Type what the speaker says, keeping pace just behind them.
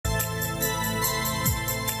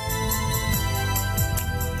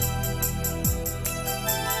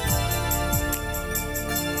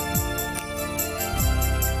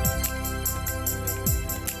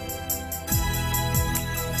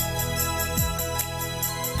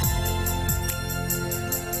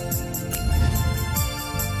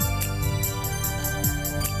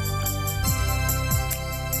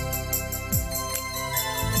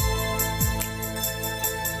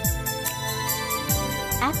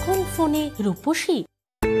এখন ফোনে রূপসী।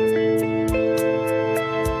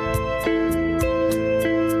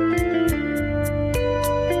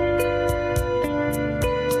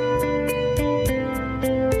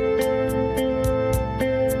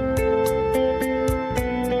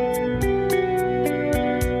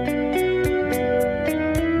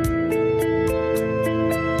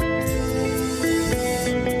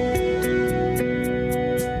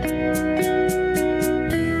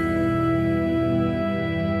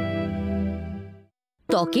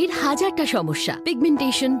 ত্বকের হাজারটা সমস্যা,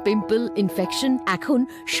 পিগমেন্টেশন, পিম্পল, ইনফেকশন, এখন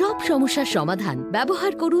সব সমস্যার সমাধান।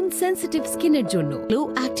 ব্যবহার করুন সেনসিটিভ স্কিনের জন্য গ্লো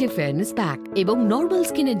অ্যাক্টিভ ফেয়ারনেস প্যাক এবং নর্মাল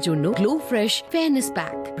স্কিনের জন্য glow fresh fairness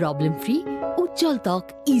pack. Problem free উজ্জ্বল ত্বক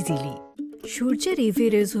ইজিলি। সূর্যের ইউভি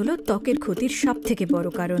রেজ হলো ত্বকের ক্ষতির সবথেকে বড়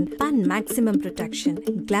কারণ। পান maximum protection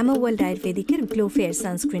Glamour world আয়ুর্বেদিকের glow fair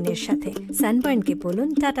সানস্ক্রিনের সাথে। সানবার্নকে বলুন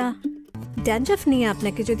টাটা। ড্যান্ড্রাফ নিয়ে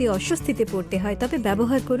আপনাকে যদি অস্বস্তিতে পড়তে হয় তবে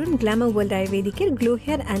ব্যবহার করুন Glamour world আয়ুর্বেদিকের glow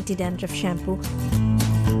hair anti dandruff shampoo.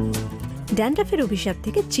 ড্যান্ড্রাফের অভিশাপ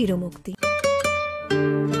থেকে চিরমুক্তি।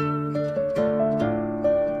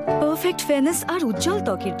 পারফেক্ট ফেয়ারনেস আর উজ্জ্বল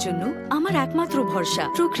ত্বকের জন্য আমার একমাত্র ভরসা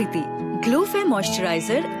প্রকৃতি। গ্লো ফেয়ার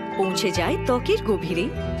ময়শ্চারাইজার পৌঁছে যায় ত্বকের গভীরে,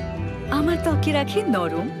 আমার ত্বকে রাখে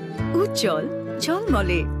নরম, উজ্জ্বল,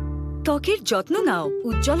 ঝলমলে। ত্বকের যত্ন নাও,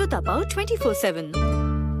 উজ্জ্বলতা পাও 24/7।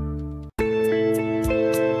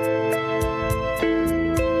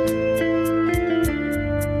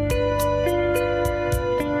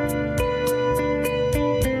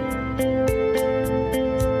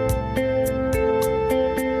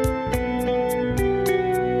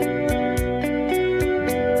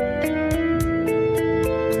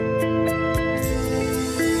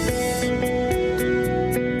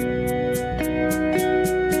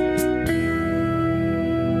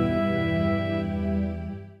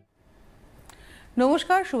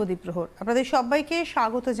 নমস্কার, শুভদীপ প্রহর। আপনাদের সবাইকে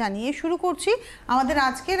স্বাগত জানিয়ে শুরু করছি আমাদের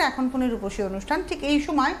আজকের এখন ফোনে রূপসী অনুষ্ঠান। ঠিক এই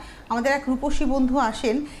সময় আমাদের এক রূপসী বন্ধু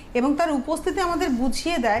আসেন এবং তার উপস্থিতি আমাদের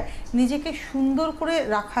বুঝিয়ে দেয় নিজেকে সুন্দর করে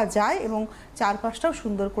রাখা যায় এবং চারপাশটাও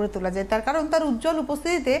সুন্দর করে তোলা যায়। তার কারণ তার উজ্জ্বল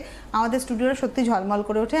উপস্থিতিতে আমাদের স্টুডিওটা সত্যি ঝলমল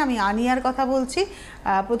করে ওঠে। আমি আনিয়ার কথা বলছি।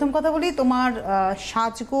 প্রথম কথা বলি, তোমার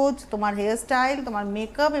সাজগোজ, তোমার হেয়ারস্টাইল, তোমার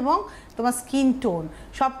মেকআপ এবং তোমার স্কিন টোন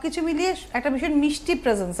সব কিছু মিলিয়ে একটা ভীষণ মিষ্টি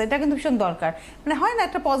প্রেজেন্স, এটা কিন্তু ভীষণ দরকার। মানে হয় না,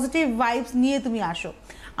 একটা পজিটিভ ভাইবস নিয়ে তুমি আসো।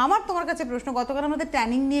 আমার তোমার কাছে প্রশ্ন, গতকাল আমাদের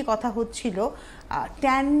ট্যানিং নিয়ে কথা হচ্ছিল।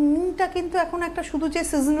 ট্যানিংটা কিন্তু এখন একটা শুধু যে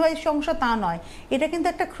সিজন ওয়াইজ সমস্যা তা নয়, এটা কিন্তু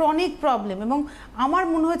একটা ক্রনিক প্রবলেম। এবং আমার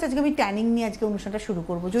মনে হচ্ছে আজকে আমি ট্যানিং নিয়ে আজকে অনুষ্ঠানটা শুরু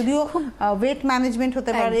করব। যদিও ওয়েট ম্যানেজমেন্ট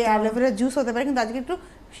হতে পারে, অ্যালোভেরা জুস হতে পারে, কিন্তু আজকে একটু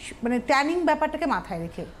মানে ট্যানিং ব্যাপারটাকে মাথায়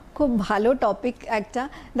রেখে। খুব ভালো টপিক একটা।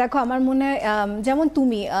 দেখো, আমার মনে হয় যেমন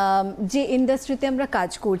তুমি যে ইন্ডাস্ট্রিতে আমরা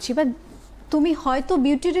কাজ করছি, বা তুমি হয়তো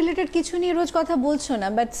বিউটি রিলেটেড কিছু নিয়ে রোজ কথা বলছো না,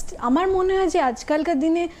 বাট আমার মনে হয় যে আজকালকার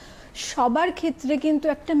দিনে সবার ক্ষেত্রে কিন্তু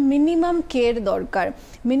একটা মিনিমাম কেয়ার দরকার।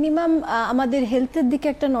 মিনিমাম আমাদের হেলথের দিকে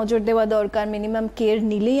একটা নজর দেওয়া দরকার। মিনিমাম কেয়ার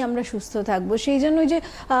নিলেই আমরা সুস্থ থাকবো। সেই জন্য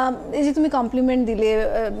এই যে তুমি কমপ্লিমেন্ট দিলে,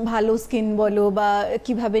 ভালো স্কিন বলো, বা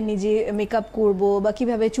কিভাবে নিজে মেকআপ করব, বা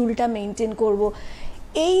কিভাবে চুলটা মেনটেন করব,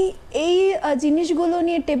 এই জিনিসগুলো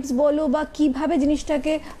নিয়ে টিপস বলো, বা কিভাবে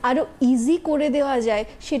জিনিসটাকে আরো ইজি করে দেওয়া যায়,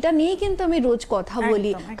 সেটা নিয়েই কিন্তু আমি রোজ কথা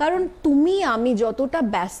বলি। কারণ তুমি আমি যতটা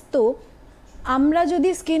ব্যস্ত, আমরা যদি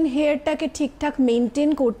স্কিন হেয়ারটাকে ঠিকঠাক মেনটেন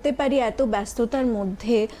করতে পারি এত ব্যস্ততার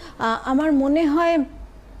মধ্যে, আমার মনে হয়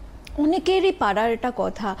অনেকেরই পারার এটা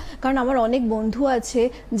কথা। কারণ আমার অনেক বন্ধু আছে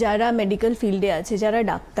যারা মেডিকেল ফিল্ডে আছে, যারা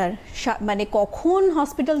ডাক্তার, মানে কখন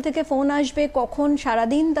হসপিটাল থেকে ফোন আসবে, কখন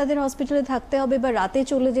সারাদিন তাদের হসপিটালে থাকতে হবে বা রাতে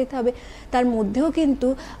চলে যেতে হবে, তার মধ্যেও কিন্তু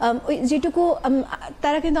ওই যেটুকু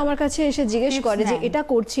তারা কিন্তু আমার কাছে এসে জিজ্ঞেস করে যে এটা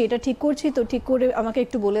করছি, এটা ঠিক করছি তো, ঠিক করে আমাকে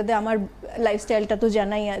একটু বলে দেয়, আমার লাইফস্টাইলটা তো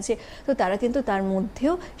জানাই আছে। তো তারা কিন্তু তার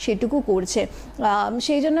মধ্যেও সেটুকু করছে।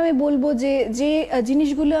 সেই জন্য আমি বলবো যে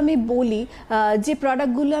জিনিসগুলো আমি বলি, যে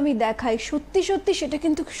প্রোডাক্টগুলো আমি দেখাই, সত্যি সত্যি সেটা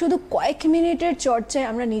কিন্তু শুধু কয়েক মিনিটের চর্চায়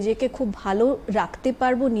আমরা নিজেকে খুব ভালো রাখতে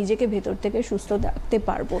পারবো, নিজেকে ভেতর থেকে সুস্থ রাখতে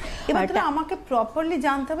পারবো। এবার আমাকে প্রপারলি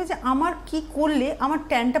জানতে হবে যে আমার কি করলে আমার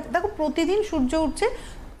ট্যানটা, দেখো প্রতিদিন সূর্য উঠছে,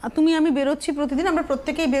 তুমি আমি বেরোচ্ছি প্রতিদিন, আমরা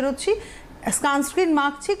প্রত্যেকেই বেরোচ্ছি, সানস্ক্রিন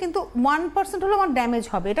মাখছি, কিন্তু 1% হলো আমার ড্যামেজ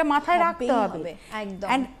হবে, এটা মাথায় রাখতে হবে একদম।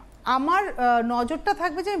 আমার নজরটা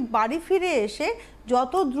থাকবে যে বাড়ি ফিরে এসে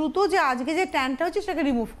যত দ্রুত যে আজকে যে ট্যানটা হচ্ছে সেটাকে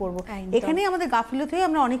রিমুভ করব। এখানেই আমাদের গাফিলতি হয়,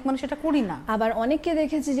 আমরা অনেক মানুষ এটা করি না। আবার অনেককে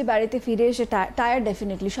দেখেছি যে বাড়িতে ফিরে এসে টায়ার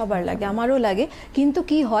ডেফিনেটলি সবার লাগে, আমারও লাগে, কিন্তু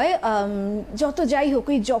কি হয়, যত যাই হোক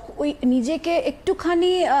ওই নিজেকে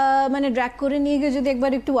একটুখানি মানে ড্র্যাগ করে নিয়ে গিয়ে যদি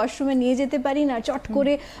একবার একটু ওয়াশরুমে নিয়ে যেতে পারি না, চট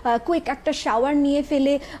করে কুইক একটা শাওয়ার নিয়ে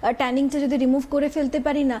ফেলে ট্যানিংটা যদি রিমুভ করে ফেলতে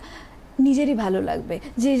পারি না, নিজেরই ভালো লাগবে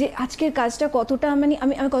যে যে আজকের কাজটা কতটা মানে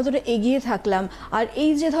আমি কতটা এগিয়ে থাকলাম। আর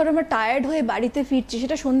এই যে ধরো আমরা টায়ার্ড হয়ে বাড়িতে ফিরছি,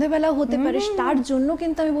 সেটা সন্ধেবেলাও হতে পারে, তার জন্য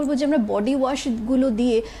কিন্তু আমি বলবো যে আমরা বডি ওয়াশগুলো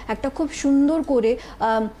দিয়ে একটা খুব সুন্দর করে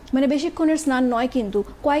মানে বেশিক্ষণের স্নান নয়, কিন্তু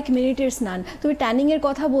কয়েক মিনিটের স্নান। তুমি ট্যানিংয়ের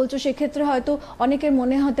কথা বলছো, সেক্ষেত্রে হয়তো অনেকের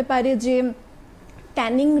মনে হতে পারে যে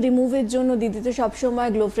ট্যানিং রিমুভের জন্য দিদি তো সবসময়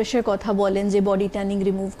গ্লো ফ্রেশের কথা বলেন যে বডি ট্যানিং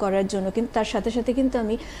রিমুভ করার জন্য, কিন্তু তার সাথে সাথে কিন্তু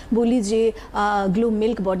আমি বলি যে গ্লো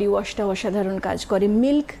মিল্ক বডি ওয়াশটা অসাধারণ কাজ করে।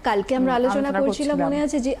 মিল্ক কালকে আমরা আলোচনা করছিলাম, মনে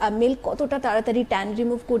আছে যে মিল্ক কতটা তাড়াতাড়ি ট্যান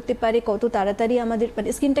রিমুভ করতে পারে, কত তাড়াতাড়ি আমাদের মানে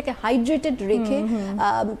স্কিনটাকে হাইড্রেটেড রেখে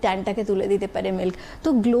ট্যানটাকে তুলে দিতে পারে মিল্ক। তো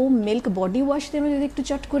গ্লো মিল্ক বডি ওয়াশ দিয়ে আমরা যদি একটু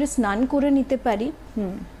চট করে স্নান করে নিতে পারি,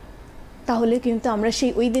 তাহলে কিন্তু আমরা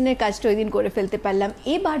সেই ওই দিনের কাজটা ওই দিন করে ফেলতে পারলাম।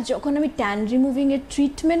 এবার যখন আমি ট্যান রিমুভিং এর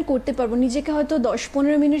ট্রিটমেন্ট করতে পারবো, নিজেকে হয়তো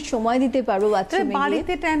 10-15 মিনিট সময় দিতে পারবো বাথরুমে গিয়ে।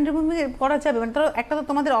 বাড়িতে ট্যান রিমুভিং করা যাবে মানে ধরো একটা তো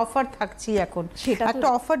তোমাদের অফার থাকছে এখন, একটা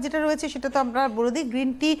অফার যেটা রয়েছে সেটা তো আমরা বলে দিই,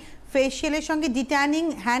 গ্রিন টি ফেশিয়ালের সঙ্গে ডিট্যানিং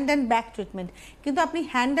হ্যান্ড অ্যান্ড ব্যাক ট্রিটমেন্ট। কিন্তু আপনি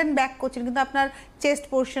হ্যান্ড অ্যান্ড ব্যাক করছেন, কিন্তু আপনার চেস্ট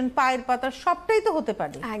পোর্শন, পায়ের পাতা সবটাই তো হতে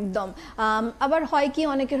পারে। একদম। আবার হয় কি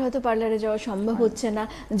অনেকের হয়তো পার্লারে যাওয়া সম্ভব হচ্ছে না,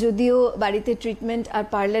 যদিও বাড়িতে ট্রিটমেন্ট আর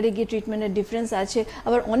পার্লারে গিয়ে ট্রিটমেন্টের ডিফারেন্স আছে।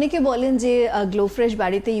 আবার অনেকে বলেন যে গ্লো ফ্রেশ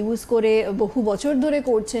বাড়িতে ইউজ করে বহু বছর ধরে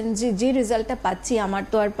করছেন, যে রেজাল্টটা পাচ্ছি আমার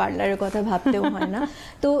তো আর পার্লারের কথা ভাবতেও হয় না।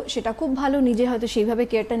 তো সেটা খুব ভালো, নিজে হয়তো সেইভাবে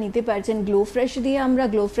কেয়ারটা নিতে পারছেন। গ্লো ফ্রেশ দিয়ে আমরা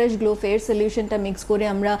গ্লো ফ্রেশ গ্লো ফেয়ার সলিউশনটা মিক্স করে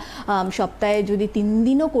আমরা সপ্তাহে যদি 3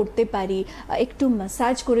 দিনও করতে পারি, একটু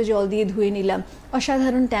ম্যাসাজ করে জল দিয়ে ধুয়ে নিলাম,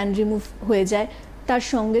 অসাধারণ ট্যান রিমুভ হয়ে যায়। তার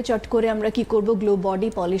সঙ্গে চট করে আমরা কি করব, গ্লো বডি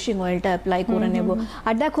পলিশিং অয়েলটা অ্যাপ্লাই করে নেব।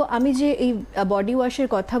 আর দেখো আমি যে এই বডি ওয়াশের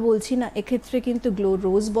কথা বলছি না, এক্ষেত্রে কিন্তু গ্লো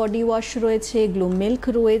রোজ বডি ওয়াশ রয়েছে, গ্লো মিল্ক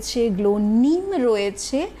রয়েছে, গ্লো নিম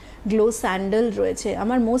রয়েছে, গ্লো স্যান্ডেল রয়েছে।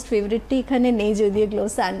 আমার মোস্ট ফেভারিটটি এখানে নেই যদিও গ্লো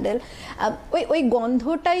স্যান্ডেল, ওই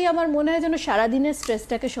গন্ধটাই আমার মনে হয় যেন সারাদিনের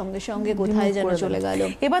স্ট্রেসটাকে সঙ্গে সঙ্গে কোথায় যেন চলে গেল।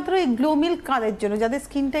 এবার ধরো এই গ্লো মিল্ক কাদের জন্য, যাদের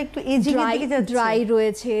স্কিনটা একটু এজিং এর দিকে যাচ্ছে, ড্রাই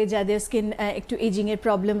রয়েছে, যাদের স্কিন একটু এজিং এর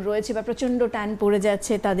প্রবলেম রয়েছে বা প্রচন্ড ট্যান পড়ে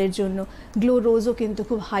যাচ্ছে, তাদের জন্য গ্লো রোজও কিন্তু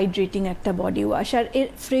খুব হাইড্রেটিং একটা বডি ওয়াশ। আর এর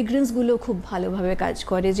ফ্রেগ্রেন্সগুলো খুব ভালোভাবে কাজ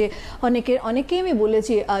করে। যে অনেকেই আমি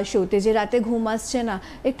বলেছি শোতে যে রাতে ঘুম আসছে না,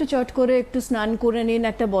 একটু চট করে একটু স্নান করে নিন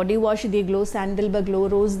একটা বডি ওয়াশ দিয়ে, গ্লো স্যান্ডেল বা গ্লো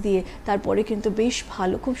রোজ দিয়ে, তারপরে কিন্তু বেশ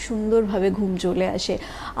ভালো খুব সুন্দরভাবে ঘুম চলে আসে।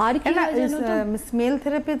 আর কি স্মেল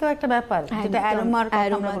থেরাপি তো একটা ব্যাপার, যেটা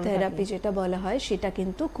অ্যারোমা থেরাপি যেটা বলা হয়, সেটা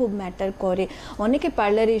কিন্তু খুব ম্যাটার করে। অনেকে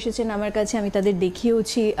পার্লারে এসেছেন আমার কাছে, আমি তাদের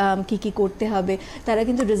দেখিয়েওছি কি কি করতে হবে, তারা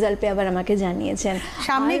কিন্তু রেজাল্ট পেয়ে আবার আমাকে জানিয়েছেন।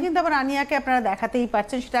 সামনে কিন্তু আবার আনিয়াকে আপনারা দেখাতেই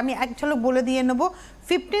পাচ্ছেন, সেটা আমি এক ঝলক বলে দিয়ে নেবো।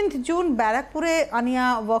 15 জুন ব্যারাকপুরে আনিয়া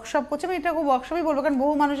ওয়ার্কশপ করছে। আমি এটা ওয়ার্কশপই বলবো, কারণ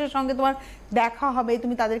বহু মানুষের সঙ্গে তোমার দেখা হবে,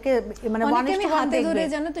 তুমি তাদেরকে মানে হাতে ধরে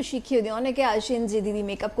জানো তো শিখিয়ে দিই। অনেকে আসেন যে দিদি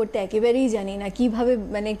মেকআপ করতে একেবারেই জানি না, কিভাবে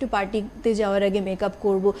মানে একটু পার্টিতে যাওয়ার আগে মেকআপ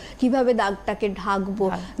করব, কিভাবে দাগটাকে ঢাকবো।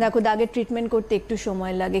 দেখো দাগের ট্রিটমেন্ট করতে একটু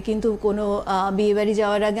সময় লাগে, কিন্তু কোনো বিয়ে বাড়ি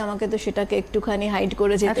যাওয়ার আগে আমাকে তো সেটাকে একটুখানি হাইড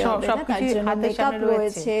করে যেতে হবে না, তার জন্য মেকআপ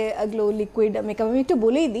রয়েছে, গ্লো লিকুইড মেকআপ। আমি একটু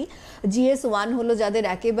বলেই দিই, GS1 হলো যাদের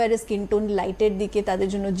একেবারে স্কিন টোন লাইটের দিকে, তাদের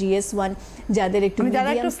জন্য GS1, যাদের একটু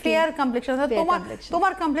ফেয়ার কমপ্লেক্সন,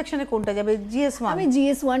 তোমার কমপ্লেক্সনে কোনটা যাবে? GS1। আমি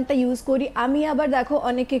GS1টা ইউজ করি। আমি আবার দেখো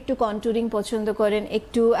অনেকে একটু কন্টুরিং পছন্দ করেন,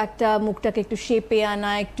 একটু একটা মুখটাকে একটু শেপে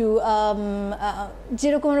আনা, একটু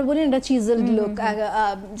যেরকম আমরা বলি না চিজলড লুক,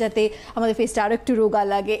 যাতে আমাদের ফেসটা আরো একটু রোগা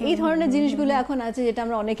লাগে, এই ধরনের জিনিসগুলো এখন আছে যেটা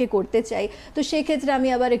আমরা অনেকে করতে চাই। তো সেই ক্ষেত্রে আমি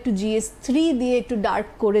আবার একটু GS3 দিয়ে একটু ডার্ক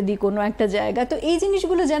করে দিই কোনো একটা জায়গা। তো এই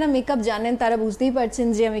জিনিসগুলো যারা মেকআপ জানেন তারা বুঝতেই পারছেন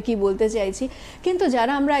যে আমি কি বলতে চাইছি। কিন্তু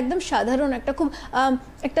যারা আমরা একদম সাধারণ একটা খুব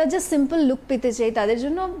একটা জাস্ট সিম্পল লুক পেতে চাই, তাদের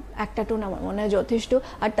জন্য একটা টোন আমার মনে হয় যথেষ্ট।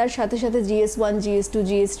 আর তার সাথে সাথে GS1, GS2,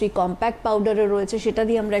 GS3 কম্প্যাক্ট পাউডারও রয়েছে, সেটা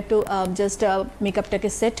দিয়ে আমরা একটু জাস্ট মেকআপটাকে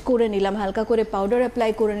সেট করে নিলাম, হালকা করে পাউডার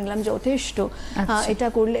অ্যাপ্লাই করে নিলাম, যথেষ্ট। এটা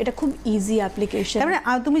করলে এটা খুব ইজি অ্যাপ্লিকেশন।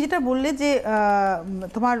 তুমি যেটা বললে যে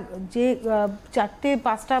তোমার যে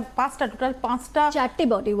 4-5টা টোটাল 5টা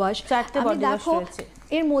বডি ওয়াশ, 4টে বডি ওয়াশ রয়েছে।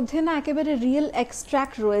 এর মধ্যে না একেবারে রিয়েল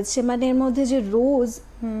এক্সট্রাক্ট রয়েছে, মানে এর মধ্যে যে রোজ,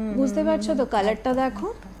 বুঝতে পারছো তো কালারটা দেখো।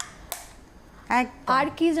 আর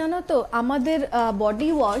কি জানো তো, আমাদের বডি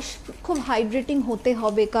ওয়াশ খুব হাইড্রেটিং হতে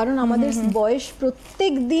হবে, কারণ আমাদের বয়স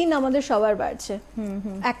প্রত্যেক দিন আমাদের সবার বাড়ছে,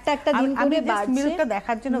 একটা দিন করে বাড়ছে। মিল্কটা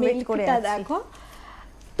দেখার জন্য ওয়েট করে আছি, দেখো।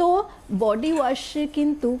 তো বডি ওয়াশে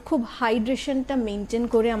কিন্তু খুব হাইড্রেশনটা মেনটেন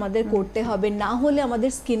করে আমাদের করতে হবে, না হলে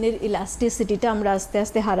আমাদের স্কিনের ইলাস্টিসিটিটা আমরা আস্তে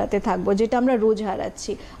আস্তে হারাতে থাকবো, যেটা আমরা রোজ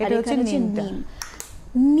হারাচ্ছি। আর এখানে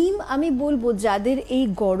নিম আমি বলবো যাদের এই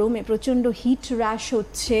গরমে প্রচন্ড হিট র্যাশ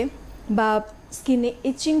হচ্ছে বা স্কিনে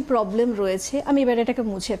ইচিং প্রবলেম রয়েছে, আমি এবার এটাকে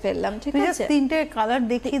মুছে ফেললাম, ঠিক আছে? 3টে কালার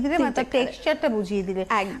দেখিয়ে দিলে, মানে তার টেক্সচারটা বুঝিয়ে দিলে।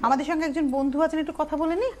 আমাদের সঙ্গে একজন বন্ধু আছেন, একটু কথা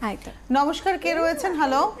বলে নি। নমস্কার, কে রয়েছেন?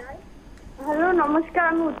 হ্যালো, হ্যালো নমস্কার,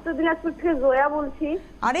 আমি উত্তর দিনাজপুর থেকে জয়া বলছি।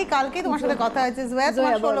 আরে কালকে তোমার সাথে কথা হয়েছে জয়া,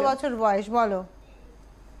 তোমার 16 বছর বয়স, বলো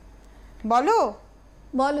বলো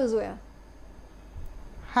বলো জয়া।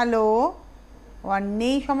 হ্যালো, ওয়ান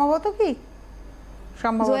নেই সম্ভবত, কি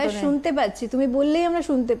সম্ভবত জয়া নেই। শুনতে পাচ্ছি, তুমি বললেই আমরা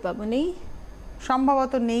শুনতে পাবো। নেই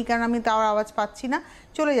সম্ভবত নেই, কারণ আমি তার আওয়াজ পাচ্ছি না।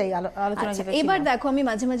 চলে যাই আলোচনা। আচ্ছা, এবার দেখো আমি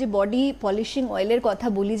মাঝে মাঝে বডি পলিশিং অয়েলের কথা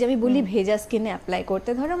বলি, যে আমি বলি ভেজা স্কিনে অ্যাপ্লাই করতে।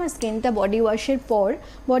 ধরো আমার স্কিনটা বডি ওয়াশের পর,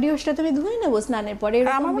 বডি ওয়াশটা তুমি ধুয়ে নেবো স্নানের পরে,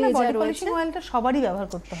 আমার মনে হয় বডি পলিশিং অয়েলটা সবারই ব্যবহার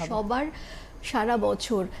করতে হবে, সবার সারা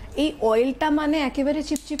বছর। এই অয়েলটা মানে একেবারে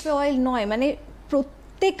চিপচিপে অয়েল নয়, মানে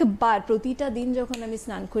প্রত্যেকবার প্রতিটা দিন যখন আমি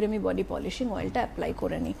স্নান করে আমি বডি পলিশিং অয়েলটা অ্যাপ্লাই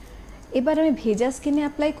করে নিই। এবার আমি ভেজা স্কিনে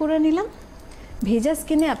অ্যাপ্লাই করে নিলাম। ভেজা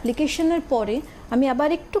স্কিনে অ্যাপ্লিকেশনের পরে আমি আবার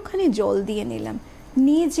একটুখানি জল দিয়ে নিলাম,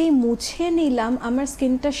 নিয়ে যে মুছে নিলাম, আমার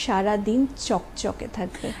স্কিনটা সারা দিন চকচকে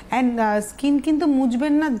থাকবে। এন্ড স্কিন কিন্তু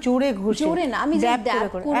মুছবেন না জোরে ঘষে, জোরে না, আমি dab ড্যাব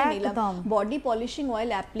করে নিলাম। একদম। বডি পলিশিং অয়েল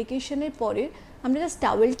অ্যাপ্লিকেশনের পরে আমরা জাস্ট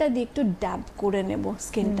টাওয়েলটা দিয়ে একটু ড্যাব করে নেব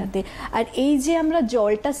স্কিনটাতে। আর এই যে আমরা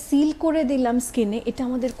জলটা সিল করে দিলাম স্কিনে, এটা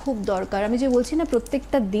আমাদের খুব দরকার। আমি যে বলছি না,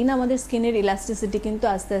 প্রত্যেকটা দিন আমাদের স্কিনের ইলাস্টিসিটি কিন্তু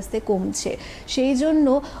আস্তে আস্তে কমছে। সেই জন্য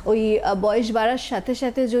ওই বয়স বাড়ার সাথে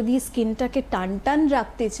সাথে যদি স্কিনটাকে টান টান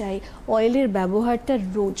রাখতে চাই, অয়েলের ব্যবহারটা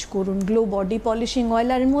রোজ করুন। গ্লো বডি পলিশিং অয়েল,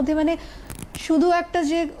 আর এর মধ্যে মানে শুধু একটা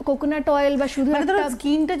যে কোকোনাট অয়েল বা শুধু একটা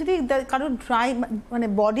স্কিনটা যদি কারো ড্রাই, মানে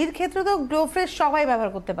বডির ক্ষেত্রে তো গ্লো ফ্রেশ সবাই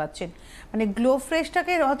ব্যবহার করতে পারছেন, মানে গ্লো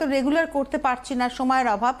ফ্রেশটাকে হয়তো রেগুলার করতে পারছি না, সময়ের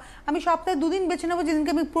অভাব। আমি সপ্তাহে 2 দিন বেছে নেবো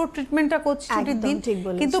যেদিনকে আমি পুরো ট্রিটমেন্টটা করছি ছুটির দিন,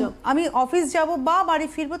 কিন্তু আমি অফিস যাব বা বাড়ি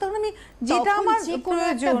ফিরবো, তখন আমি যেটা আমার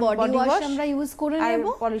প্রয়োজন বডি ওয়াশ আমরা ইউজ করে নেব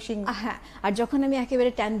পলিশিং। হ্যাঁ, আর যখন আমি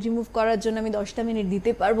একেবারে ট্যান রিমুভ করার জন্য আমি 10টা মিনিট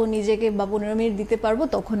দিতে পারবো নিজেকে বা 15 মিনিট দিতে পারবো,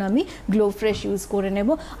 তখন আমি গ্লো ফ্রেশ ইউজ করে নেব।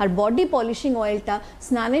 আর বডি পলিশিং অয়েলটা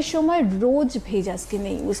স্নানের সময় রোজ ভেজা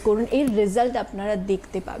স্কিনে ইউজ করুন, এর রেজাল্ট আপনারা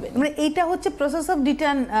দেখতে পাবেন। মানে এটা হচ্ছে প্রসেস অফ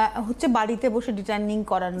হচ্ছে বাড়িতে বসে ডিটার্নিং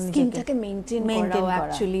করানো, স্কিনটাকে মেইনটেইন করা।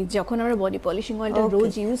 অ্যাকচুয়ালি যখন আমরা বডি পলিশিং অয়েলটা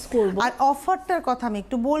রোজ ইউজ করব। আর অফারটার কথা আমি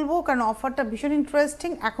একটু বলবো, কারণ অফারটা ভীষণ ইন্টারেস্টিং।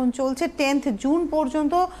 এখন চলছে 10th জুন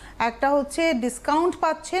পর্যন্ত একটা হচ্ছে ডিসকাউন্ট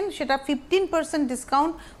পাচ্ছেন, সেটা 15%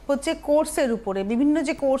 ডিসকাউন্ট হচ্ছে কোর্সের উপরে। বিভিন্ন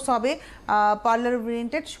যে কোর্স হবে পার্লার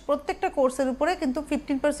ওরিয়েন্টেড, প্রত্যেকটা কোর্সের উপরে কিন্তু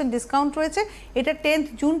 15% ডিসকাউন্ট রয়েছে। এটা 10th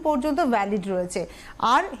জুন পর্যন্ত ভ্যালিড রয়েছে।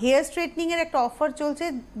 আর হেয়ার স্ট্রেটনিং এর একটা অফার চলছে,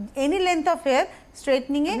 any length of hair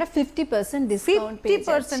straightening A 50% discount পেয়ে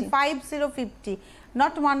যাচ্ছি। 50,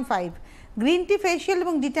 not 15। গ্রিন টি ফেশিয়াল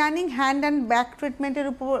এবং ডিট্যানিং হ্যান্ড অ্যান্ড ব্যাক ট্রিটমেন্টের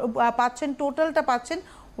উপর পাচ্ছেন, টোটালটা পাচ্ছেন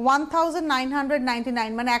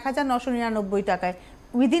 1999, মানে 1999 টাকায়।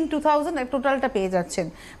 উইদিন 2000 টোটালটা পেয়ে যাচ্ছেন।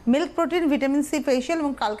 Milk protein vitamin C facial,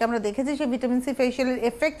 এবং কালকে আমরা দেখেছি সেই ভিটামিন সি ফেশিয়ালের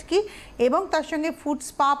এফেক্ট কি, এবং তার সঙ্গে ফুড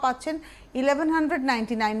স্পা পাচ্ছেন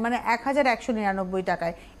 1199, মানে 1199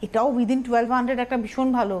 টাকায়। এটাও উইদিন 1200, একটা ভীষণ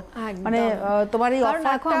ভালো। মানে তোমার এই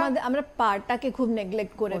অফারটা, আমরা পারটাকে খুব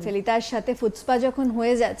নেগলেক্ট করে ফেলি, তার সাথে ফুড স্পা যখন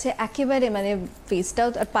হয়ে যাচ্ছে একেবারে, মানে ফেসটাও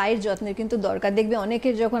আর পায়ের যত্নের কিন্তু দরকার। দেখবে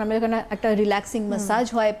অনেকের যখন আমরা যখন একটা রিল্যাক্সিং ম্যাসাজ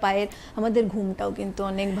হয় পায়ের, আমাদের ঘুমটাও কিন্তু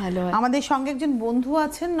অনেক ভালো হয়। আমাদের সঙ্গে একজন বন্ধু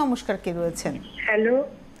আছেন, নমস্কার, কে রয়েছেন? হ্যালো,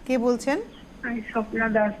 কে বলছেন? আমি স্বপ্না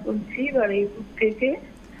দাস বলছি বারুইপুর থেকে।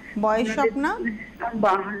 বয়স স্বপ্না?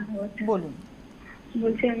 52 বছর। বলুন।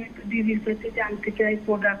 বলছি আমি একটু দিদির কাছে জানতে চাই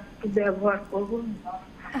প্রোডাক্ট ব্যবহার করবো।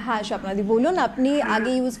 হ্যাঁ স্বপ্নাদি বলুন, আপনি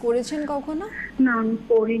আগে ইউজ করেছেন কখনো? না, আমি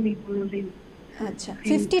করিনি কোনোদিন। আচ্ছা,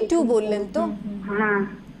 52 বললেন তো? হ্যাঁ।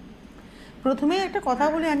 প্রথমেই একটা কথা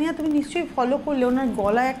বলে আনিয়া, তুমি নিশ্চয়ই ফলো করলে, ওনার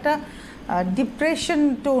গলায় একটা ডিপ্রেশন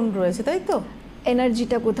টোন রয়েছে, তাই তো?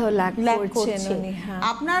 এনার্জিটা কোথাও ল্যাক করছে।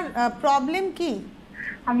 আপনার প্রবলেম কি?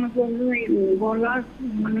 আমার বললো এই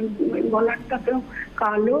গলারটা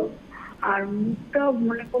কালো, আর মুখটা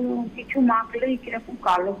মানে কোনো কিছু মাখলেই কিরকম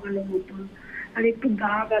কালো কালো মতন, আর একটু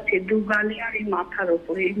দাগ আছে 2 গালে আর এই মাথার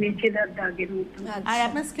উপরে মেচেদার দাগের মতন। আর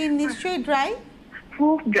আপনার স্কিন নিশ্চয়ই ড্রাই?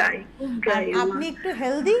 খুব ড্রাই, খুব ড্রাই। আপনি একটু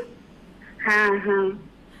হেলদি? হ্যাঁ হ্যাঁ।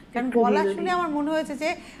 কারণ গলা শুনে আমার মনে হয়েছে যে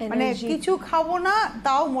মানে কিছু খাবো না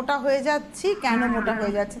তাও মোটা হয়ে যাচ্ছি, কেন মোটা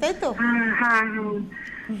হয়ে যাচ্ছে, তাই তো? হ্যাঁ হ্যাঁ হ্যাঁ।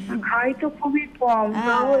 খাই তো খুবই কম,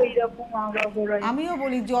 তাও এইরকম আগাগোড়াই। আমিও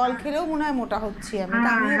বলি জল খেলেও মনে হয় মোটা হচ্ছি আমি,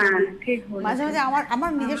 মাঝে মাঝে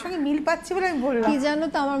আমার নিজের সঙ্গে মিল পাচ্ছি বলে আমি বললাম। কি জানো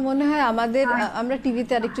তো, আমার মনে হয় আমরা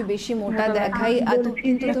টিভিতে আর একটু বেশি মোটা দেখাই,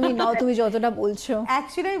 কিন্তু তুমি যতটা বলছো।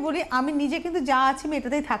 অ্যাকচুয়ালি আমি বলি, আমি নিজে কিন্তু যা আছি আমি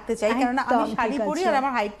এটাতেই থাকতে চাই, কারণ আমি শাড়ি পরি আর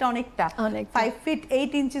আমার হাইটটা অনেকটা, 5 feet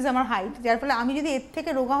 8 inches আমার হাইট, যার ফলে আমি যদি এর থেকে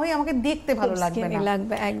রোগা হই আমাকে দেখতে ভালো লাগবে না।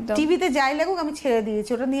 একদম। টিভিতে যাই লাগুক আমি ছেড়ে দিয়েছি,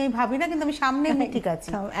 ওটা নিয়ে আমি ভাবি না, কিন্তু আমি সামনে আমি ঠিক আছি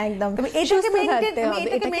একদম। তবে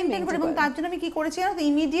এটাকে মেইনটেইন করে, এবং তার জন্য আমি কি করেছি জানো তো,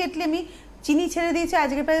 ইমিডিয়েটলি আমি চিনি ছেড়ে দিয়েছি।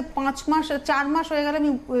 আজকে প্রায় 4 মাস হয়ে গেল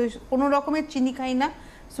আমি কোনো রকমের চিনি খাই না,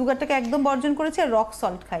 সুগারটাকে একদম বর্জন করেছি, আর রক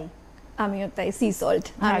সল্ট খাই। আমিও তাই, সি সল্ট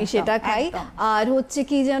আমি সেটা খাই। আর হচ্ছে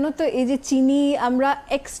কি জানো তো, এই যে চিনি আমরা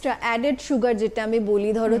এক্সট্রা অ্যাডেড সুগার যেটা আমি বলি,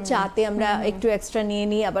 ধরো চাতে আমরা একটু এক্সট্রা নিয়ে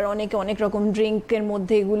নিই, আবার অনেকে অনেক রকম ড্রিঙ্কের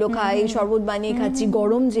মধ্যে এগুলো খাই, শরবত বানিয়ে খাচ্ছি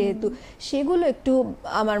গরম যেহেতু, সেগুলো একটু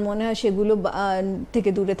আমার মনে হয় সেগুলো থেকে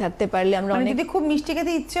দূরে থাকতে পারলে আমরা অনেক। যদি খুব মিষ্টি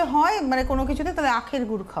খেতে ইচ্ছে হয় মানে কোনো কিছুতে, তাহলে আখের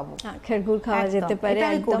গুড় খাবো, আখের গুড় খাওয়া যেতে পারে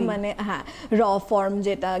একদম, মানে হ্যাঁ র ফর্ম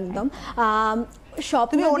যেটা একদম।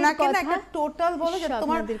 তুমি ওনাকে না একটা টোটাল বলো যে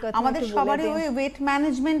তোমার আমাদের সবারই ওই ওয়েট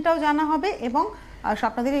ম্যানেজমেন্টটাও জানা হবে এবং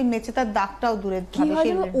আপনাদের এই মেচেতার দাগটাও দূরে হবে।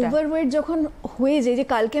 ওভারওয়েট যখন হয়ে যায়, যে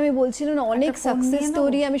কালকে আমি বলছিলাম না অনেক সাকসেস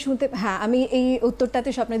স্টোরি আমি শুনতে, হ্যাঁ আমি এই উত্তরটাতে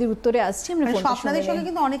স্বপ্নাদির উত্তরে আসছি, আমরা স্বপ্নাদের সঙ্গে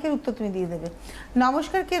কিন্তু অনেকের উত্তর তুমি দিয়ে দেবে।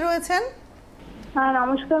 নমস্কার, কে রয়েছেন? হ্যাঁ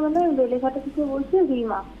নমস্কার ম্যাডাম, বেলেঘাটা থেকে বলছি,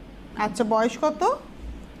 রিমা। আচ্ছা, বয়স কত?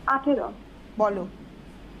 18। বলো।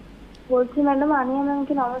 বলছি ম্যাডাম, আনিয়া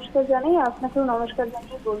ম্যামকে নমস্কার জানাই, আপনাকেও নমস্কার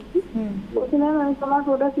জানিয়ে বলছি। বলছি ম্যাম, আমি তোমার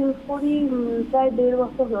প্রোডাক্ট ইউজ করি প্রায় 1.5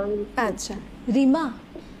 বছর হয়ে গেছে। আচ্ছা রিমা,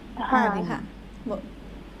 হ্যাঁ হ্যাঁ,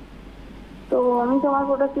 তো আমি তোমার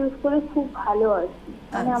প্রোডাক্ট ইউজ করে খুব ভালো আছি,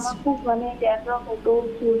 মানে আমার খুব মানে ড্যান্ড্রফ হতো,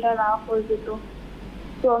 চুলটা না হয়ে যেত,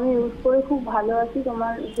 তো আমি ইউজ করে খুব ভালো আছি।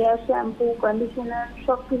 তোমার হেয়ার শ্যাম্পু, কন্ডিশনার,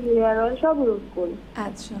 সব কিছু, হেয়ার অয়েল সব ইউজ করি।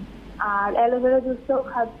 আচ্ছা, আর অ্যালোভেরা জুসটাও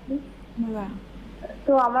খাচ্ছি।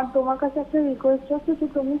 তো আমার তোমার কাছে একটা রিকোয়েস্ট আছে যে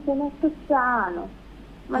তুমি কোনো একটা চা আনো,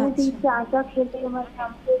 মানে সেই চাটা খেলে মানে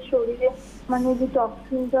আমাদের শরীরে মানে যে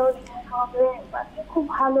টক্সিনটাও হবে, মানে খুব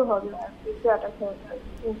ভালো হবে আর কি, চাটা খেলে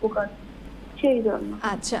উপকার, সেই জন্য।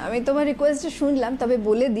 আচ্ছা, আমি তোমার রিকোয়েস্টটা শুনলাম, তবে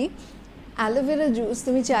বলে দিই অ্যালোভেরা জুস,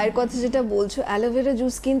 তুমি চায়ের কথা যেটা বলছো, অ্যালোভেরা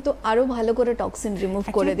জুস কিন্তু আরো ভালো করে টক্সিন রিমুভ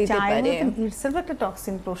করে দিতে পারে। ইটসেলফ একটা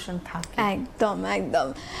টক্সিন পোর্শন থাকে। একদম একদম।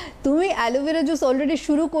 তুমি অ্যালোভেরা জুস অলরেডি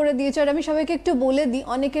শুরু করে দিয়েছো, আর আমি সবাইকে একটু বলে দিই,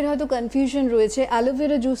 অনেকের হয়তো কনফিউশন রয়েছে।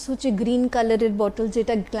 অ্যালোভেরা জুস হচ্ছে গ্রিন কালারের বটল,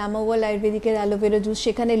 যেটা গ্ল্যামার ওয়ার্ল্ড আয়ুর্বেদিকের অ্যালোভেরা জুস,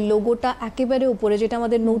 সেখানে লোগোটা একেবারে উপরে, যেটা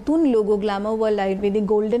আমাদের নতুন logo Glamour world Ayurvedic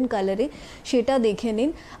golden কালারে, সেটা দেখে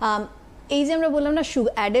নিন। এই যে আমরা বললাম না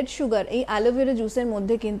অ্যাডেড সুগার, এই অ্যালোভেরা জুসের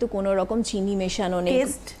মধ্যে কিন্তু কোনো রকম চিনি মেশানো নেই।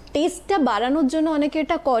 টেস্টটা বাড়ানোর জন্য অনেকে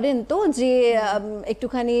এটা করেন, তো যে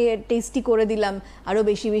একটুখানি টেস্টি করে দিলাম, আরও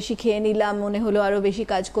বেশি বেশি খেয়ে নিলাম, মনে হলো আরও বেশি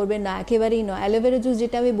কাজ করবে, না একেবারেই নয়। অ্যালোভেরা জুস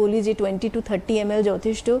যেটা আমি বলি যে 20 to 30 ml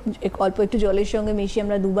যথেষ্ট, অল্প একটু জলের সঙ্গে মিশিয়ে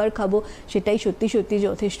আমরা 2 বার খাবো, সেটাই সত্যি সত্যি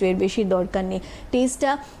যথেষ্ট, এর বেশি দরকার নেই।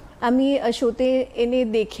 টেস্টটা আমি শোতে এনে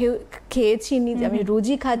দেখে খেয়েছি, আমি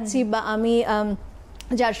রোজই খাচ্ছি, বা আমি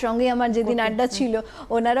যার সঙ্গে আমার যেদিন আড্ডা ছিল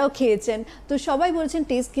ওনারাও খেয়েছেন, তো সবাই বলছেন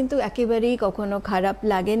টেস্ট কিন্তু একেবারেই কখনো খারাপ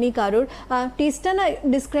লাগেনি কারোর। টেস্টটা না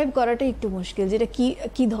ডিসক্রাইব করাটা একটু মুশকিল, যেটা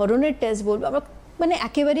কি ধরনের টেস্ট বলবো আমরা, মানে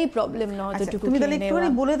একেবারেই প্রবলেম না অতটুকু। তুমি তাহলে একটুখানি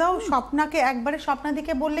বলে দাও, স্বপ্নাকে একবারে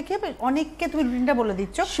স্বপ্নাদিকে বললে কি হবে, অনেককে তুমি রুটিনটা বলে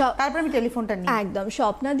দিচ্ছ, তারপর আমি টেলিফোনটা নিই। একদম,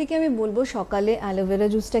 স্বপ্নাদিকে আমি বলবো সকালে অ্যালোভেরা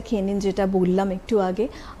জুসটা খেয়ে নিন, যেটা বললাম একটু আগে,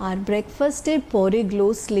 আর ব্রেকফাস্টের পরে গ্লো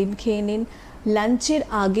স্লিম খেয়ে নিন, লাঞ্চের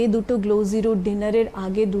আগে 2 গ্লো জিরো, ডিনারের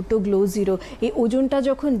আগে 2 গ্লো জিরো। এই ওজনটা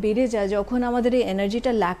যখন বেড়ে যায়, যখন আমাদের এই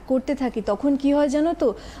এনার্জিটা ল্যাক করতে থাকি, তখন কি হয় জানো তো,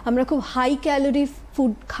 আমরা খুব হাই ক্যালোরি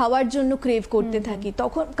ফুড খাওয়ার জন্য ক্রেভ করতে থাকি,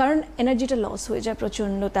 তখন কারণ এনার্জিটা লস হয়ে যায়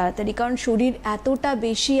প্রচণ্ড তাড়াতাড়ি, কারণ শরীর এতটা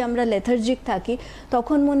বেশি আমরা লেথার্জিক থাকি,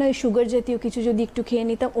 তখন মনে হয় সুগার জাতীয় কিছু যদি একটু খেয়ে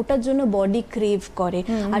নিতাম, ওটার জন্য বডি ক্রেভ করে,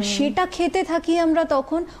 আর সেটা খেতে থাকি আমরা,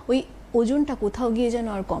 তখন ওই ওজনটা কোথাও গিয়ে যেন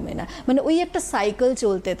আর কমে না, মানে ওই একটা সাইকেল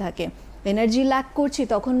চলতে থাকে। এনার্জি ল্যাক করছি,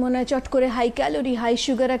 তখন মনে হয় চট করে হাই ক্যালোরি হাই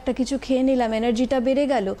সুগার একটা কিছু খেয়ে নিলাম, এনার্জিটা বেড়ে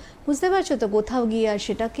গেল, বুঝতে পারছো তো, কোথাও গিয়ে আর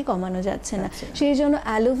সেটাকে কমানো যাচ্ছে না। সেই জন্য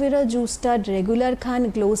অ্যালোভেরা জুসটা রেগুলার খান,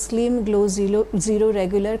 glow slim, glow zero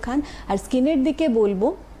regular খান। আর স্কিনের দিকে বলবো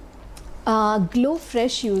গ্লো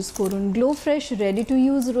ফ্রেশ ইউজ করুন, glow fresh ready to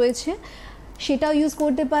use রয়েছে, সেটাও ইউজ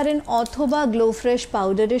করতে পারেন, অথবা গ্লো ফ্রেশ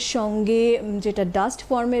পাউডারের সঙ্গে যেটা ডাস্ট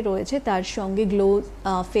ফর্মে রয়েছে তার সঙ্গে গ্লো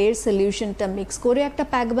ফেয়ার সলিউশনটা মিক্স করে একটা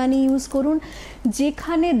প্যাক বানিয়ে ইউজ করুন।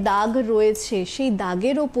 যেখানে দাগ রয়েছে সেই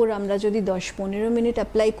দাগের ওপর আমরা যদি 10-15 মিনিট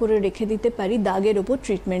অ্যাপ্লাই করে রেখে দিতে পারি, দাগের ওপর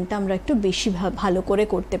ট্রিটমেন্টটা আমরা একটু বেশি ভালো করে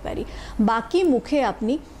করতে পারি। বাকি মুখে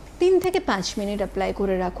আপনি 3 থেকে 5 মিনিট অ্যাপ্লাই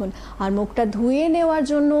করে রাখুন। আর মুখটা ধুয়ে নেওয়ার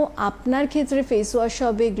জন্য আপনার ক্ষেত্রে ফেস ওয়াশ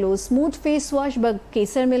হবে গ্লো স্মুথ ফেস ওয়াশ, বা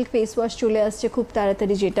কেসার মিল্ক ফেস ওয়াশ চলে আসছে খুব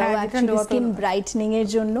তাড়াতাড়ি, যেটাও অ্যাকচুয়ালি স্কিন ব্রাইটনিং এর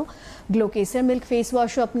জন্য গ্লো কেসার মিল্ক ফেস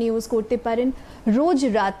ওয়াশও আপনি ইউজ করতে পারেন। রোজ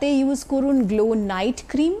রাতে ইউজ করুন গ্লো নাইট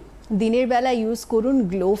ক্রিম, দিনের বেলা ইউজ করুন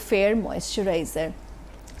গ্লো ফেয়ার ময়েশ্চারাইজার।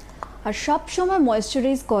 আর সব সময়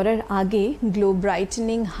ময়েশ্চারাইজ করার আগে গ্লো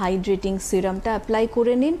ব্রাইটনিং হাইড্রেটিং সিরামটা অ্যাপ্লাই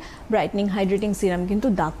করে নিন। ব্রাইটনিং হাইড্রেটিং সিরাম কিন্তু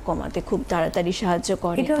দাগ কমাতে খুব তাড়াতাড়ি সাহায্য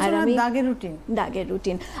করে। আর আমি দাগের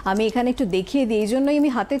রুটিন আমি এখানে একটু দেখিয়ে দিই, এই জন্যই আমি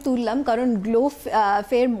হাতে তুললাম, কারণ গ্লো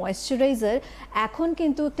ফেয়ার ময়েশ্চারাইজার এখন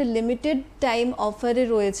কিন্তু একটা লিমিটেড টাইম অফারে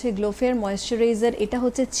রয়েছে। গ্লো ফেয়ার ময়েশ্চারাইজার এটা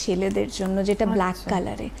হচ্ছে ছেলেদের জন্য, যেটা ব্ল্যাক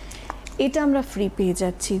কালারে, এটা আমরা ফ্রি পেয়ে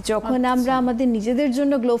যাচ্ছি যখন আমরা আমাদের নিজেদের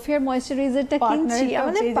জন্য গ্লোফেয়ার ময়েশ্চারাইজারটা কিনছি,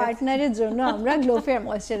 আমাদের পার্টনারের জন্য আমরা গ্লোফেয়ার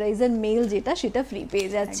ময়েশ্চারাইজার মেল যেটা সেটা ফ্রি পেয়ে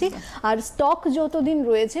যাচ্ছি। আর স্টক যতদিন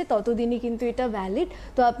রয়েছে ততদিনই কিন্তু এটা ভ্যালিড।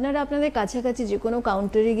 তো আপনারা আপনাদের কাছাকাছি যে কোনো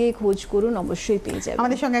কাউন্টারে গিয়ে খোঁজ করুন, অবশ্যই পেয়ে যাবেন।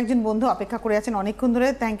 আমাদের সঙ্গে একজন বন্ধু অপেক্ষা করে আছেন অনেকক্ষণ ধরে।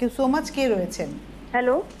 Thank you so much. কে রয়েছেন?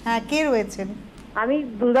 হ্যালো, হ্যাঁ কে রয়েছেন? আমি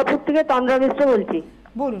দুর্গাপুর থেকে তন্দ্রা মিশ্র বলছি।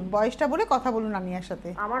 বলুন, বয়সটা বলে কথা বলুন আনিয়ার সাথে।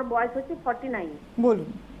 আমার বয়স হচ্ছে 49।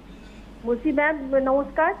 বলুন। বলছি ম্যাম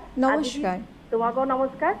নমস্কার। নমস্কার। তোমাকেও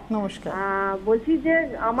নমস্কার। নমস্কার। বলছি যে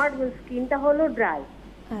আমার স্কিনটা হলো ড্রাই।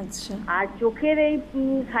 আচ্ছা। আর চোখের এই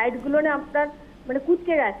সাইড গুলো না আপনার মানে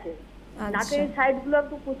কুচকে গেছে, নাকের সাইড গুলো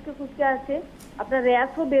একটু কুচকে কুচকে আছে, আপনার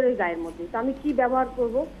র্যাশও বেরোয় গায়ের মধ্যে। তো আমি কি ব্যবহার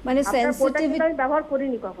করব? মানে সেনসিটিভিটি আমি ব্যবহার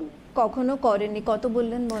করিনি কখনো করেনি। কত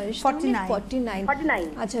বললেন বয়স? 49।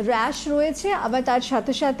 আচ্ছা, র্যাশ রয়েছে, আবার তার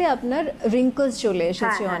সাথে সাথে আপনার রিঙ্কলস চলে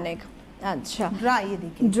এসেছে অনেক। আচ্ছা,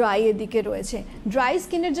 ড্রাই এদিকে রয়েছে। ড্রাই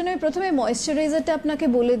স্কিনের জন্য আমি প্রথমে ময়েশ্চারাইজারটা আপনাকে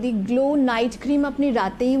বলে দিই। গ্লো নাইট ক্রিম আপনি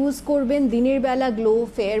রাতে ইউজ করবেন, দিনের বেলা গ্লো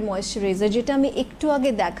ফেয়ার ময়েশ্চারাইজার যেটা আমি একটু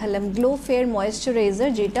আগে দেখালাম, গ্লো ফেয়ার ময়েশ্চারাইজার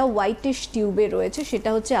যেটা হোয়াইটিশ টিউবে রয়েছে, সেটা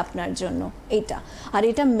হচ্ছে আপনার জন্য এটা। আর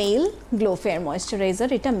এটা মেল গ্লো ফেয়ার ময়েশ্চারাইজার,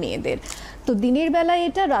 এটা মেয়েদের। তো দিনের বেলা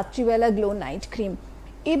এটা, রাত্রিবেলা গ্লো নাইট ক্রিম।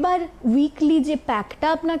 এবার উইকলি যে প্যাকটা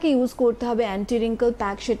আপনাকে ইউজ করতে হবে অ্যান্টি রিঙ্কল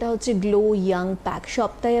প্যাক, সেটা হচ্ছে গ্লো ইয়াং প্যাক।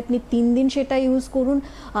 সপ্তাহে আপনি 3 দিন সেটা ইউজ করুন।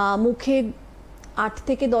 মুখে 8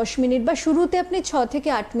 থেকে 10 মিনিট বা শুরুতে আপনি 6 থেকে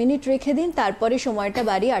 8 মিনিট রেখে দিন, তারপরে সময়টা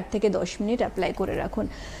বাড়িয়ে 8 থেকে 10 মিনিট অ্যাপ্লাই করে রাখুন।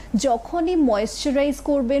 যখনই ময়েশ্চারাইজ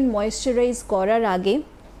করবেন, ময়েশ্চারাইজ করার আগে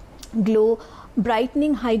glow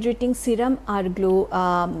brightening hydrating serum R glow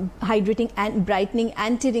hydrating and brightening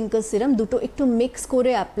anti wrinkle serum দুটো একটু মিক্স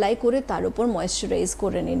করে অ্যাপ্লাই করে তার উপর ময়েশ্চারাইজ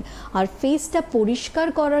করে নিন। আর ফেসটা পরিষ্কার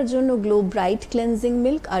করার জন্য গ্লো ব্রাইট ক্লেন্সিং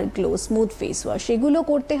মিল্ক আর গ্লো স্মুথ ফেস ওয়াশ এগুলো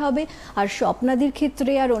করতে হবে। আর স্বপ্নাদির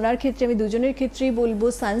ক্ষেত্রে আর ওনার ক্ষেত্রে আমি দুজনের ক্ষেত্রেই বলবো,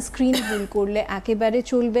 সানস্ক্রিন ভুল করলে একেবারে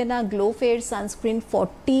চলবে না। গ্লো ফেয়ার সানস্ক্রিন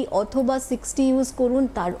 40 অথবা 60 ইউজ করুন,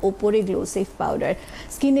 তার ওপরে গ্লো সেফ পাউডার।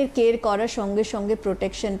 স্কিনের কেয়ার করার সঙ্গে সঙ্গে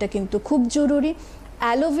প্রোটেকশনটা কিন্তু খুব জরুরি।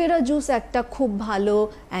 অ্যালোভেরা জুস একটা খুব ভালো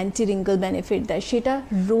অ্যান্টি রিঙ্কল বেনিফিট দেয়, সেটা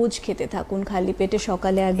রোজ খেতে থাকুন খালি পেটে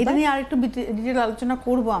সকালে একবার। এটা নিয়ে আরেকটু ডিটেইল আলোচনা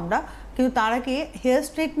করব আমরা, কিন্তু তার আগে হেয়ার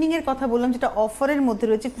স্ট্রেটনিং এর কথা বললাম যেটা অফারের মধ্যে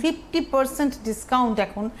রয়েছে 50% ডিসকাউন্ট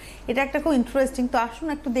এখন। এটা একটা খুব ইন্টারেস্টিং। তো আসুন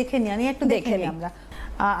একটু দেখে নিই, একটু দেখে নিই আমরা।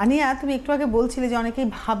 আনিয়া, তুমি একটু আগে বলছিলে যে অনেকেই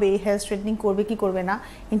ভাবে হেয়ার স্ট্রেটনিং করবে কি করবে না।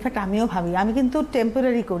 ইনফ্যাক্ট আমিও ভাবি, আমি কিন্তু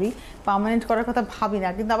টেম্পোরারি করি, পার্মানেন্ট করার কথা ভাবি না,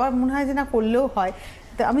 কিন্তু আবার মনে হয় যে না করলেও হয়।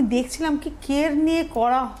 আমি দেখছিলাম কি কেয়ার নিয়ে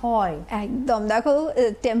করা হয়। একদম, দেখো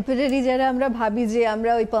টেম্পোরারি যারা আমরা ভাবি যে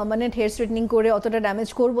আমরা ওই পার্মানেন্ট হেয়ার স্ট্রেটনিং করে অতটা ড্যামেজ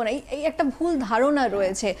করব না, এই একটা ভুল ধারণা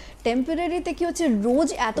রয়েছে। টেম্পোরারিতে কি হচ্ছে, রোজ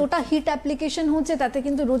এতটা হিট অ্যাপ্লিকেশন হচ্ছে, তাতে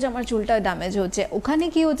কিন্তু রোজ আমার চুলটা ড্যামেজ হচ্ছে। ওখানে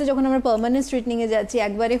কি হচ্ছে, যখন আমরা পার্মানেন্ট স্ট্রেটনিংয়ে যাচ্ছি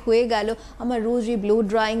একবারে হয়ে গেল, আমার রোজ এই ব্লো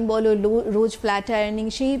ড্রাইং বলো, রোজ ফ্ল্যাট আয়রনিং,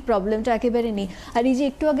 সেই প্রবলেমটা একেবারে নেই। আর এই যে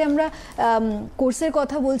একটু আগে আমরা কোর্সের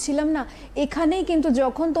কথা বলছিলাম না, এখানেই কিন্তু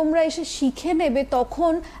যখন তোমরা এসে শিখে নেবে, তখন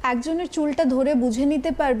একজনের চুলটা ধরে বুঝে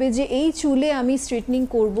নিতে পারবে যে এই চুলে আমি স্ট্রেটনিং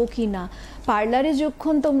করব কি না। পার্লারে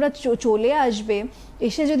যখন তোমরা চলে আসবে,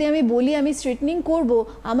 এসে যদি আমি বলি আমি স্ট্রেটনিং করব,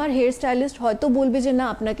 আমার হেয়ার স্টাইলিস্ট হয়তো বলবে যে না,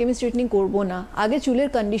 আপনাকে আমি স্ট্রেটনিং করব না, আগে চুলের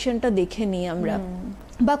কন্ডিশনটা দেখে নিই আমরা,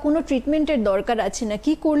 বা কোনো ট্রিটমেন্টের দরকার আছে না,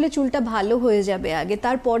 কি করলে চুলটা ভালো হয়ে যাবে আগে,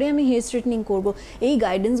 তারপরে আমি হেয়ার স্ট্রেটনিং করব। এই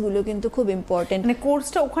গাইডেন্সগুলো কিন্তু খুব ইম্পর্টেন্ট। মানে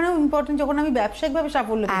কোর্সটা ওখানেও ইম্পর্টেন্ট যখন আমি ব্যবসায়িকভাবে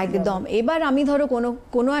সাফল্য। একদম। এবার আমি ধরো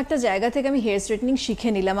কোনো একটা জায়গা থেকে আমি হেয়ার স্ট্রেটনিং শিখে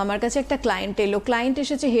নিলাম, আমার কাছে একটা ক্লায়েন্ট এলো, ক্লায়েন্ট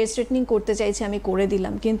এসেছে হেয়ার স্ট্রেটনিং করতে চাইছে, আমি করে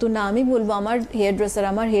দিলাম, কিন্তু না, আমি বলবো আমার হেয়ার ড্রেসার,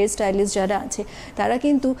 আমার হেয়ার স্টাইলিস্ট যারা আছে, তারা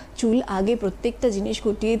কিন্তু চুল আগে প্রত্যেকটা জিনিস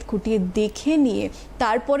খুঁটিয়ে দেখে নিয়ে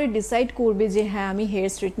তারপরে ডিসাইড করবে যে হ্যাঁ আমি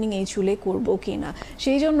হেয়ার স্ট্রেটনিং এই চুলে করবো কি না।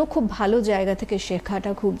 সেই জন্য খুব ভালো জায়গা থেকে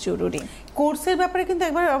শেখাটা খুব জরুরি। কোর্সের ব্যাপারে কিন্তু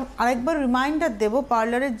আরেকবার রিমাইন্ডার দেবো,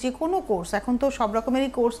 পার্লারের যে কোনো কোর্স, এখন তো সব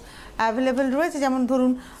রকমেরই কোর্স অ্যাভেলেবেল রয়েছে। যেমন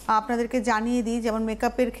ধরুন আপনাদেরকে জানিয়ে দিই, যেমন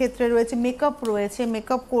মেকআপের ক্ষেত্রে রয়েছে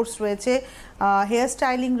মেকআপ কোর্স রয়েছে, হেয়ার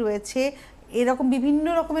স্টাইলিং রয়েছে, এরকম বিভিন্ন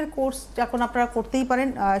রকমের কোর্স এখন আপনারা করতেই পারেন।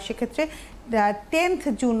 সেক্ষেত্রে 10th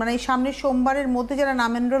জুন মানে এই সামনের সোমবারের মধ্যে যারা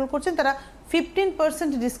নাম এনরোল করছেন তারা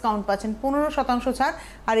 15% ডিসকাউন্ট পাচ্ছেন, 15% ছাড়।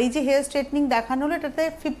 আর এই যে হেয়ার স্ট্রেটনিং দেখানো হলো, এটাতে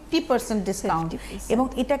 50% ডিসকাউন্ট, এবং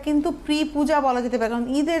এটা কিন্তু প্রি পূজা বলা যেতে পারে, কারণ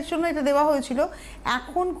ঈদের জন্য এটা দেওয়া হয়েছিল।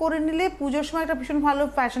 এখন করে নিলে পুজোর সময় একটা ভীষণ ভালো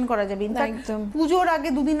ফ্যাশন করা যাবে। ইনফ্যাক্ট পুজোর আগে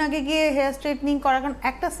 2 দিন আগে গিয়ে হেয়ার স্ট্রেটনিং করা, কারণ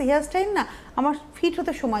একটা হেয়ার স্টাইল না আমার ফিট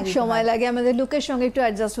হতে সময় লাগে, আমাদের লুকের সঙ্গে একটু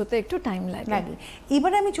অ্যাডজাস্ট হতে একটু টাইম লাগে।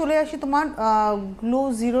 এবারে আমি চলে আসি তোমার গ্লো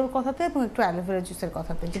জিরোর কথাতে এবং একটু অ্যালোভেরা জুসের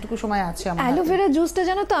কথাতে, যেটুকু সময় আছে। অ্যালোভেরা জুসটা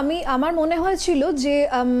জানো তো, আমার মনে হয়েছিল যে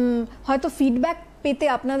হয়তো ফিডব্যাক পেতে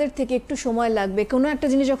আপনাদের থেকে একটু সময় লাগবে। কোনো একটা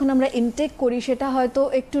জিনিস যখন আমরা ইনটেক করি সেটা হয়তো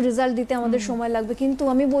একটু রেজাল্ট দিতে আমাদের সময় লাগবে, কিন্তু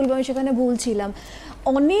আমি বলবো আমি সেখানে ভুল ছিলাম।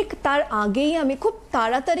 অনেক তার আগেই আমি খুব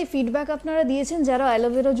তাড়াতাড়ি ফিডব্যাক আপনারা দিয়েছেন, যারা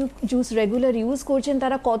অ্যালোভেরা জুস রেগুলার ইউজ করছেন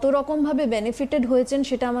তারা কত রকমভাবে বেনিফিটেড হয়েছেন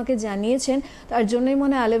সেটা আমাকে জানিয়েছেন। তার জন্যই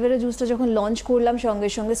মনে হয় অ্যালোভেরা জুসটা যখন লঞ্চ করলাম সঙ্গে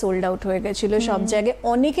সঙ্গে সোল্ড আউট হয়ে গেছিলো সব জায়গায়।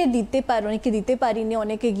 অনেকে দিতে পারিনি,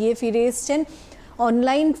 অনেকে গিয়ে ফিরে এসছেন,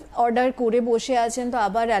 অনলাইন অর্ডার করে বসে আছেন, তো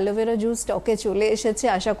আবার অ্যালোভেরা জুস স্টকে চলে এসেছে,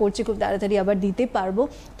 আশা করছি খুব তাড়াতাড়ি আবার দিতে পারবো।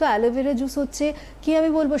 তো অ্যালোভেরা জুস হচ্ছে কি আমি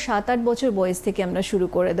বলবো 7-8 বছর বয়স থেকে আমরা শুরু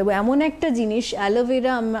করে দেবো। এমন একটা জিনিস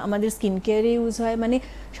অ্যালোভেরা আমাদের স্কিন কেয়ারে ইউজ হয়, মানে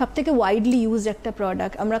সবথেকে ওয়াইডলি ইউজ একটা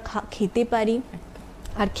প্রোডাক্ট। আমরা খেতে পারি,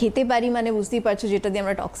 আর খেতে পারি মানে বুঝতেই পারছো যেটা দিয়ে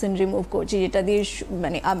আমরা টক্সিন রিমুভ করছি, যেটা দিয়ে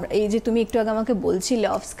মানে আমরা এই যে তুমি একটু আগে আমাকে বলছিলে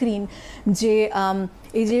অফ স্ক্রিন যে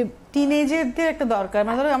এই যে টিনেজারদের একটা দরকার,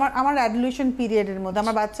 মানে ধরো আমার অ্যাডুলেশন পিরিয়ডের মধ্যে,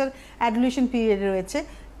 আমার বাচ্চার অ্যাডুলেশন পিরিয়ড রয়েছে,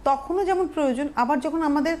 তখনও যেমন প্রয়োজন, আবার যখন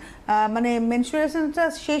আমাদের মানে মেনস্ট্রুয়েশনটা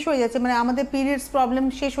শেষ হয়ে যাচ্ছে, মানে আমাদের পিরিয়ডস প্রবলেম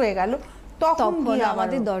শেষ হয়ে গেল, তখন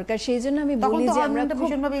আমাদের দরকার। সেই জন্য আমি বলি যে আমরা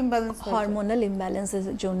ভীষণভাবে ইমব্যালেন্স, হরমোনাল ইমব্যালেন্সের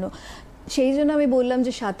জন্য, সেই জন্য আমি বললাম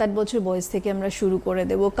যে 7-8 বছর বয়স থেকে আমরা শুরু করে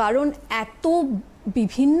দেব। কারণ এত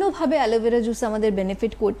বিভিন্নভাবে অ্যালোভেরা জুস আমাদের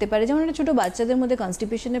বেনিফিট করতে পারে। যেমন একটা ছোটো বাচ্চাদের মধ্যে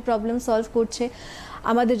কনস্টিপেশনের প্রবলেম সলভ করছে,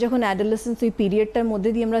 আমাদের যখন অ্যাডোলেসেন্স ওই পিরিয়ডটার মধ্যে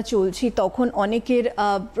দিয়ে আমরা চলছি তখন অনেকের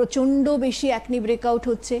প্রচণ্ড বেশি অ্যাকনি ব্রেকআউট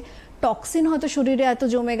হচ্ছে, টক্সিন হয়তো শরীরে এত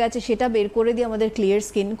জমে গেছে সেটা বের করে দিয়ে আমাদের ক্লিয়ার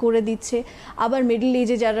স্কিন করে দিচ্ছে। আবার মিডল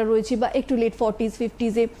এজে যারা রয়েছে বা একটু লেট 40s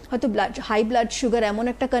 50s হয়তো হাই ব্লাড সুগার এমন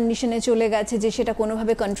একটা কন্ডিশনে চলে গেছে যে সেটা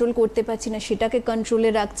কোনোভাবে কন্ট্রোল করতে পারছি না, সেটাকে কন্ট্রোলে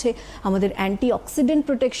রাখছে, আমাদের অ্যান্টি অক্সিডেন্ট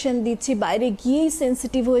প্রোটেকশন দিচ্ছে, বাইরে গিয়েই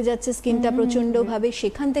সেন্সিটিভ হয়ে যাচ্ছে স্কিনটা প্রচণ্ডভাবে,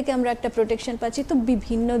 সেখান থেকে আমরা একটা প্রোটেকশন পাচ্ছি। তো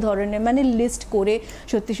বিভিন্ন ধরনের মানে লিস্ট করে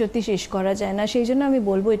সত্যি সত্যি শেষ করা যায় না। সেই জন্য আমি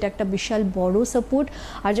বলবো এটা একটা বিশাল বড় সাপোর্ট।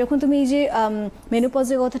 আর যখন তুমি এই যে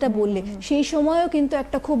মেনোপজের কথাটা সেই সময়ও কিন্তু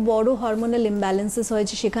একটা খুব বড় হরমোনাল ইমব্যালেন্সেস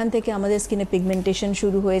হয়েছে, সেখান থেকে আমাদের স্কিনে পিগমেন্টেশন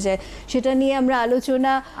শুরু হয়ে যায়। সেটা নিয়ে আমরা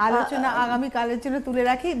আলোচনা আগামীকালের জন্য তুলে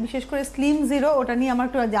রাখি, বিশেষ করে স্লিম জিরো, ওটা নিয়ে আমার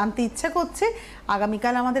একটু জানতে ইচ্ছা করছে।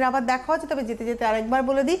 আগামীকাল আমাদের আবার দেখা হচ্ছে, তবে যেতে যেতে আরেকবার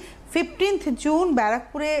বলে দিই 15 জুন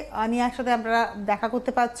ব্যারাকপুরে নিয়ার সাথে আপনারা দেখা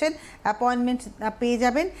করতে পারছেন, অ্যাপয়েন্টমেন্ট পেয়ে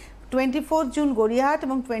যাবেন। 24 জুন গড়িয়াহাট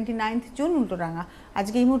এবং 29 জুন উল্টোডাঙ্গা।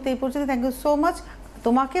 আজকে এই মুহূর্তে এই পর্যন্ত। থ্যাংক ইউ সো মাচ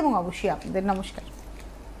তোমাকে এবং অবশ্যই আপনাদের। নমস্কার।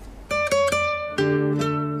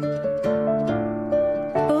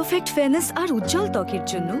 পারফেক্ট ফেয়ারনেস আর উজ্জ্বল ত্বকের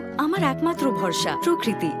জন্য আমার একমাত্র ভরসা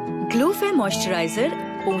প্রকৃতি। গ্লো ফেয়ার ময়শ্চারাইজার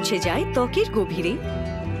পৌঁছে যায় ত্বকের গভীরে,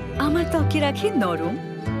 আমার ত্বকে রাখে নরম,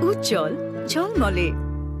 উজ্জ্বল, ঝলমলে।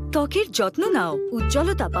 ত্বকের যত্ন নাও,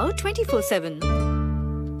 উজ্জ্বলতা পাও 24/7।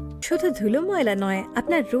 শুধু ধুলো ময়লা নয়,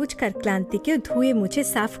 আপনার রোজকার ক্লান্তিকেও ধুয়ে মুছে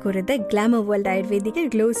সাফ করে দেয় Glamour world আয়ুর্বেদিকের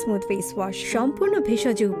glow smooth face wash. সম্পূর্ণ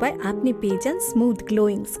ভেষজ উপায় আপনি পেয়ে যান স্মুথ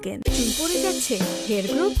গ্লোয়িং স্কিন। চুল পড়ে যাচ্ছে, হেয়ার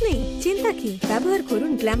গ্রোথ নেই, চিন্তা কি? ব্যবহার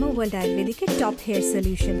করুন Glamour world আয়ুর্বেদিকের top hair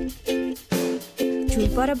solution. চুল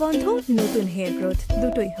পড়া বন্ধ, নতুন হেয়ার গ্রোথ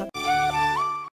দুটোই হবে।